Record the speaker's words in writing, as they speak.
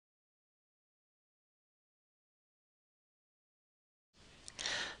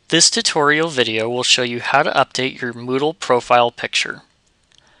This tutorial video will show you how to update your Moodle profile picture.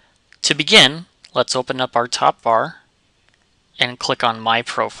 To begin, let's open up our top bar and click on My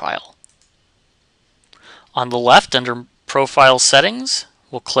Profile. On the left under Profile Settings,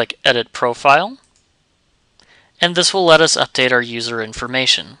 we'll click Edit Profile, and this will let us update our user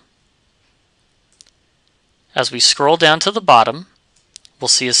information. As we scroll down to the bottom, we'll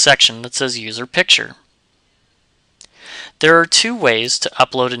see a section that says User Picture. There are two ways to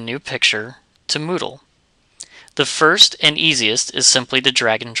upload a new picture to Moodle. The first and easiest is simply to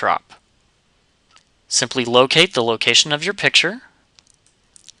drag and drop. Simply locate the location of your picture,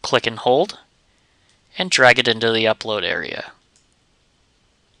 click and hold, and drag it into the upload area.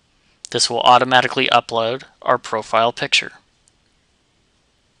 This will automatically upload our profile picture.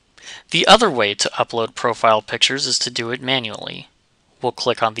 The other way to upload profile pictures is to do it manually. We'll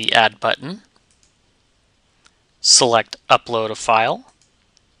click on the Add button, select Upload a File,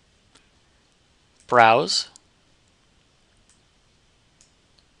 browse,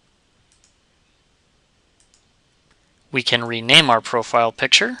 we can rename our profile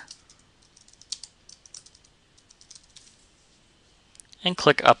picture and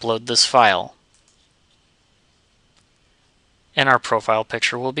click Upload this file, and our profile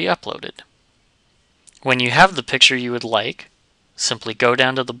picture will be uploaded. When you have the picture you would like, simply go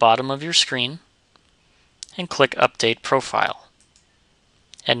down to the bottom of your screen and click Update Profile.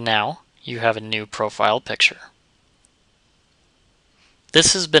 And now you have a new profile picture.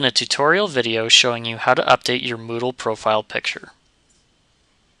 This has been a tutorial video showing you how to update your Moodle profile picture.